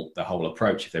overhaul their whole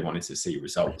approach if they wanted to see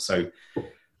results. So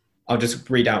I'll just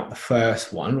read out the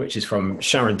first one, which is from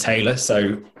Sharon Taylor.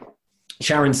 So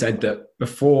Sharon said that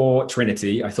before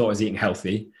Trinity, I thought I was eating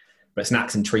healthy, but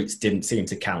snacks and treats didn't seem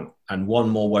to count. And one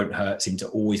more won't hurt seemed to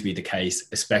always be the case,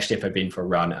 especially if I'd been for a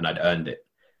run and I'd earned it.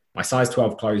 My size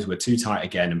 12 clothes were too tight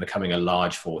again and becoming a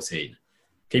large 14.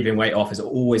 Keeping weight off has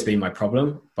always been my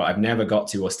problem, but I've never got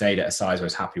to or stayed at a size I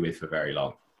was happy with for very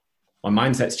long. My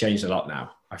mindset's changed a lot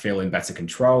now. I feel in better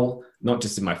control, not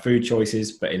just in my food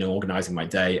choices, but in organizing my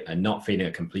day and not feeling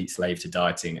a complete slave to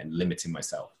dieting and limiting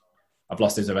myself. I've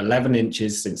lost over 11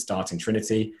 inches since starting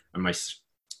Trinity, and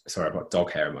sorry, I've got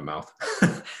dog hair in my mouth.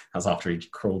 That's after he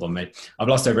crawled on me. I've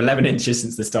lost over 11 inches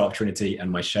since the start of Trinity,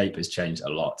 and my shape has changed a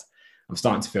lot. I'm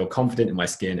starting to feel confident in my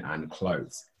skin and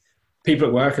clothes. People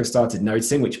at work have started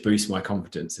noticing, which boosts my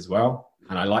confidence as well.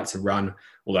 And I like to run,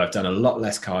 although I've done a lot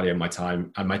less cardio in my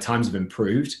time, and my times have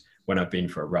improved when I've been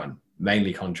for a run,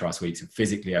 mainly contrast weeks, and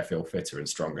physically I feel fitter and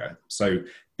stronger. So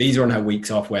these are on her weeks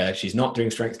off where she's not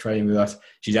doing strength training with us.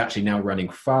 She's actually now running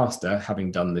faster,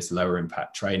 having done this lower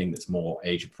impact training that's more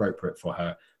age appropriate for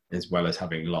her, as well as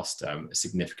having lost a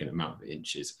significant amount of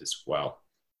inches as well.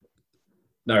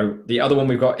 Now, the other one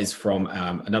we've got is from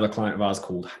another client of ours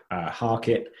called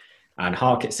Harkit. And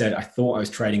Harkit said, I thought I was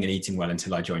training and eating well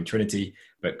until I joined Trinity,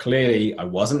 but clearly I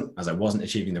wasn't, as I wasn't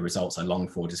achieving the results I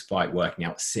longed for despite working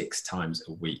out 6 times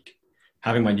a week.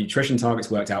 Having my nutrition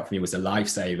targets worked out for me was a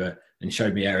lifesaver and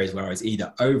showed me areas where I was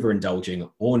either overindulging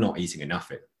or not eating enough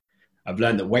of it. I've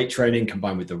learned that weight training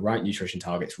combined with the right nutrition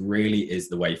targets really is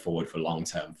the way forward for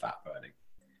long-term fat burning.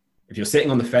 If you're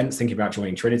sitting on the fence thinking about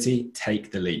joining Trinity,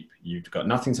 take the leap. You've got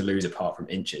nothing to lose apart from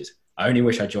inches. I only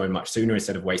wish I joined much sooner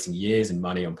instead of wasting years and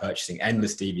money on purchasing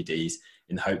endless DVDs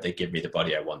in the hope they'd give me the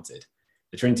body I wanted.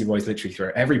 The Trinity boys literally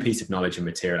throw every piece of knowledge and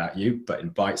material at you, but in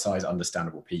bite-sized,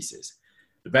 understandable pieces.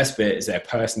 The best bit is they're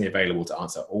personally available to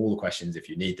answer all the questions if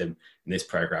you need them, and this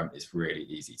program is really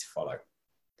easy to follow.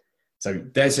 So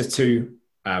there's just 2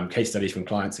 case studies from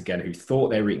clients, again, who thought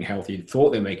they were eating healthy,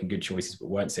 thought they were making good choices, but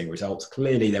weren't seeing results.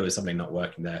 Clearly, there was something not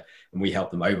working there, and we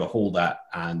helped them overhaul that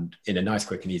and in a nice,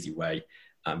 quick and easy way,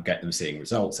 get them seeing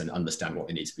results and understand what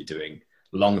they need to be doing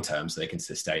long-term so they can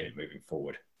sustain it moving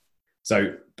forward.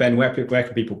 So Ben, where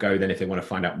can people go then if they want to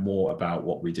find out more about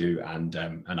what we do and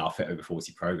our Fit Over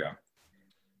 40 program?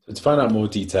 So to find out more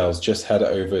details, just head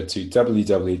over to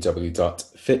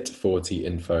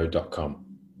www.fit40info.com.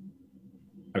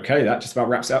 Okay, that just about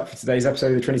wraps it up for today's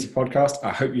episode of the Trinity podcast.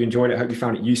 I hope you enjoyed it. I hope you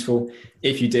found it useful.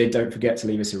 If you did, don't forget to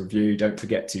leave us a review. Don't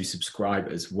forget to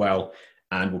subscribe as well.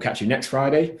 And we'll catch you next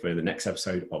Friday for the next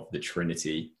episode of the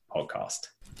Trinity podcast.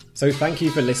 So thank you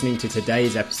for listening to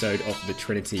today's episode of the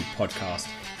Trinity podcast.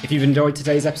 If you've enjoyed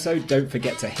today's episode, don't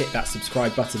forget to hit that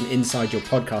subscribe button inside your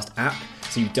podcast app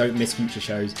so you don't miss future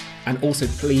shows. And also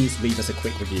please leave us a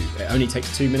quick review. It only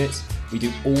takes 2 minutes. We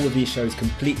do all of these shows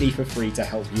completely for free to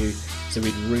help you. So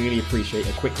we'd really appreciate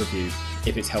a quick review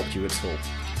if it's helped you at all.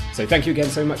 So thank you again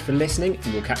so much for listening,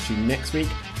 and we'll catch you next week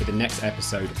for the next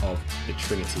episode of the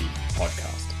Trinity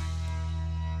podcast.